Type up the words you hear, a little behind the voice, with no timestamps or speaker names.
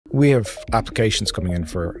we have applications coming in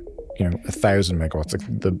for 1,000 megawatts,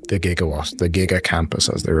 the gigawatt, the giga-campus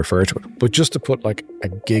as they refer to it. But just to put like a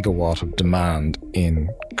gigawatt of demand in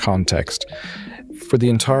context, for the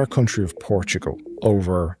entire country of Portugal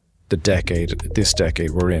over this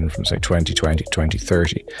decade we're in, from say 2020 to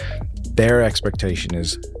 2030, their expectation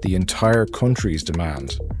is the entire country's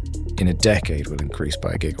demand in a decade will increase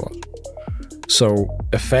by a gigawatt. So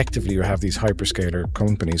effectively you have these hyperscaler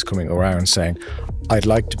companies coming around saying, I'd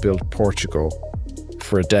like to build Portugal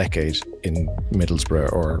for a decade in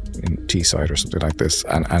Middlesbrough or in Teesside or something like this,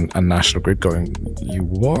 and National Grid going, you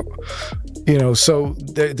what? So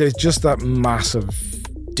there's just that massive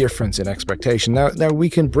difference in expectation. Now we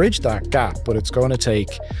can bridge that gap, but it's going to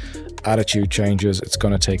take attitude changes. It's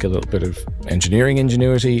going to take a little bit of engineering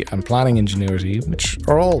ingenuity and planning ingenuity, which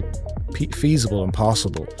are all feasible and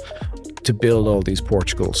possible, to build all these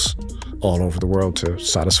Portugals all over the world to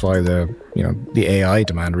satisfy the AI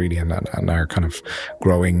demand really, and our kind of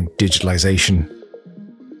growing digitalisation